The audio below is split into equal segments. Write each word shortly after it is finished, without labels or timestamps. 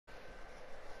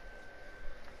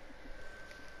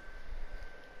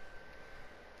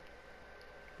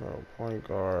point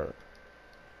guard,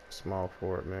 small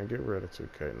forward, man. Get rid of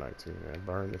 2K19, man.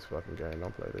 Burn this fucking game.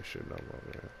 Don't play this shit no more,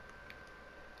 man.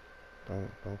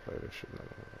 Don't play this shit no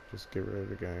more. Just get rid of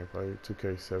the game. Play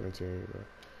 2K17 or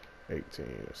 18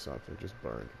 or something. Just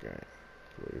burn the game,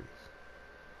 please.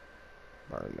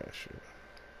 Burn that shit.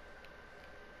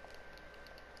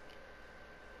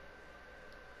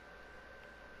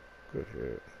 Good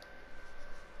hit.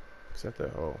 Set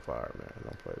that hole on fire, man.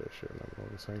 Don't play that shit no more.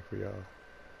 This ain't for y'all.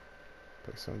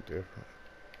 Play something different.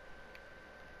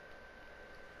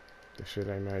 This shit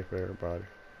ain't made for everybody.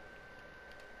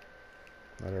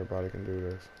 Not everybody can do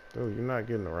this. Dude, you're not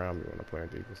getting around me when I'm playing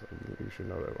defense. You should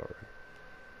know that already.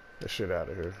 That shit out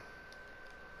of here.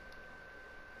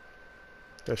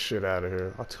 That shit out of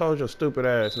here. I told your stupid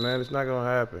ass, man. It's not gonna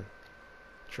happen.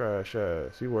 Trash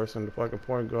ass. You worse than the fucking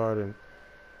point guard and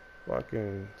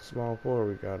fucking small forward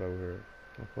we got over here.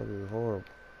 Motherfuckers is horrible.